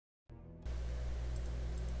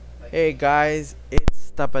Hey guys,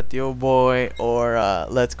 it's Tapatio Boy or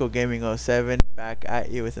Let's Go Gaming 07 back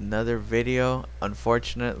at you with another video.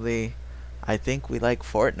 Unfortunately, I think we like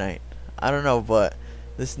Fortnite. I don't know, but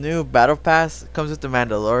this new battle pass comes with the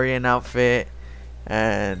Mandalorian outfit,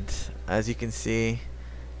 and as you can see,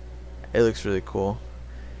 it looks really cool.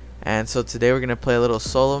 And so today we're gonna play a little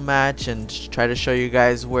solo match and try to show you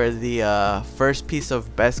guys where the first piece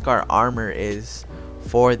of Beskar armor is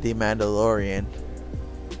for the Mandalorian.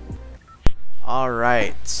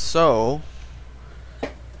 Alright, so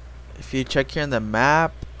if you check here on the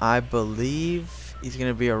map, I believe he's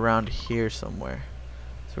gonna be around here somewhere.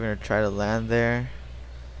 So we're gonna try to land there.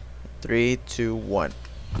 3, 2, 1.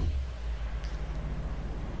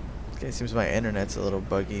 Okay, it seems my internet's a little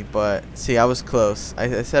buggy, but see, I was close.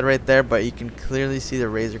 I said right there, but you can clearly see the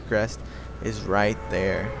Razor Crest is right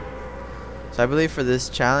there. So I believe for this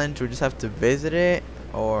challenge we just have to visit it,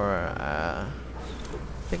 or I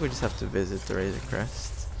think we just have to visit the Razor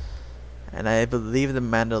Crest. And I believe the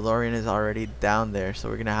Mandalorian is already down there, so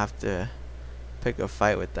we're gonna have to pick a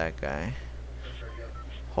fight with that guy.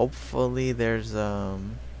 Hopefully there's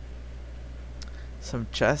some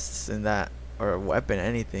chests in that, or a weapon,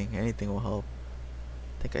 anything will help.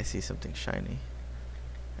 I think I see something shiny.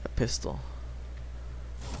 A pistol.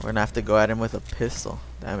 We're gonna have to go at him with a pistol.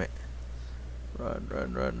 Damn it. Run,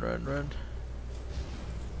 run, run, run, run.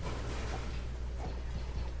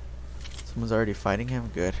 Someone's already fighting him?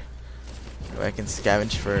 Good. So I can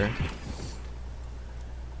scavenge for...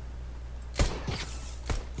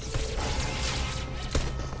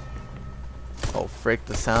 Oh frick,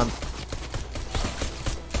 the sound.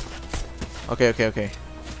 Okay. Okay,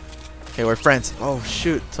 we're friends. Oh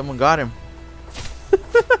shoot, someone got him.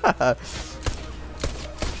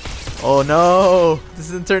 Oh no, this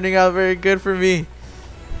isn't turning out very good for me.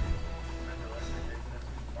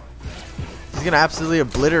 He's gonna absolutely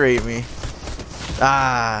obliterate me.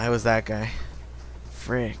 Ah, it was that guy.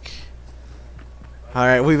 Frick.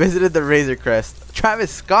 Alright, we visited the Razor Crest.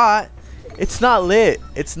 Travis Scott? It's not lit.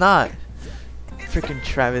 It's not. Freaking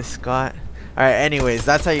Travis Scott. Alright, anyways,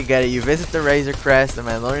 that's how you get it. You visit the Razor Crest. The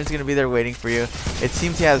Mandalorian's gonna be there waiting for you. It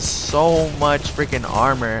seems he has so much freaking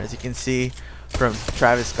armor, as you can see from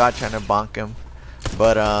Travis Scott trying to bonk him.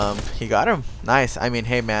 But he got him. Nice. I mean,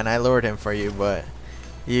 hey man, I lured him for you, but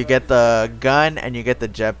you get the gun and you get the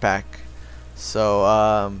jetpack.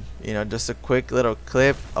 So you know, just a quick little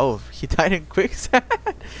clip. Oh, he died in quicksand.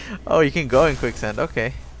 Oh, you can go in quicksand.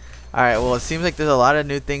 Okay. Alright, well, it seems like there's a lot of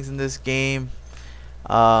new things in this game.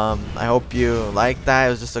 I hope you like that. It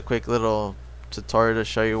was just a quick little tutorial to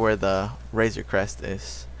show you where the Razor Crest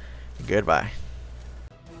is. Goodbye.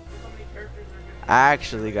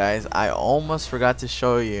 Actually guys, I almost forgot to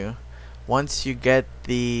show you. Once you get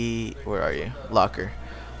the, where are you? Locker.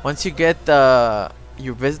 Once you get the,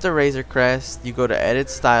 you visit the Razor Crest, you go to edit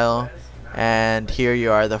style, and here you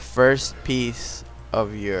are, the first piece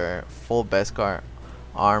of your full Beskar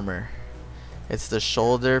armor. It's the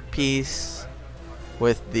shoulder piece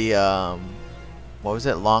with the what was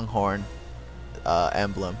it, Longhorn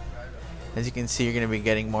emblem. As you can see, you're gonna be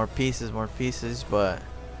getting more pieces, but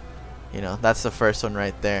you know, that's the first one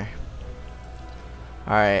right there.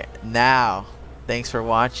 Alright, now thanks for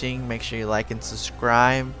watching. Make sure you like and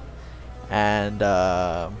subscribe, and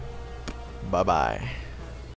bye bye.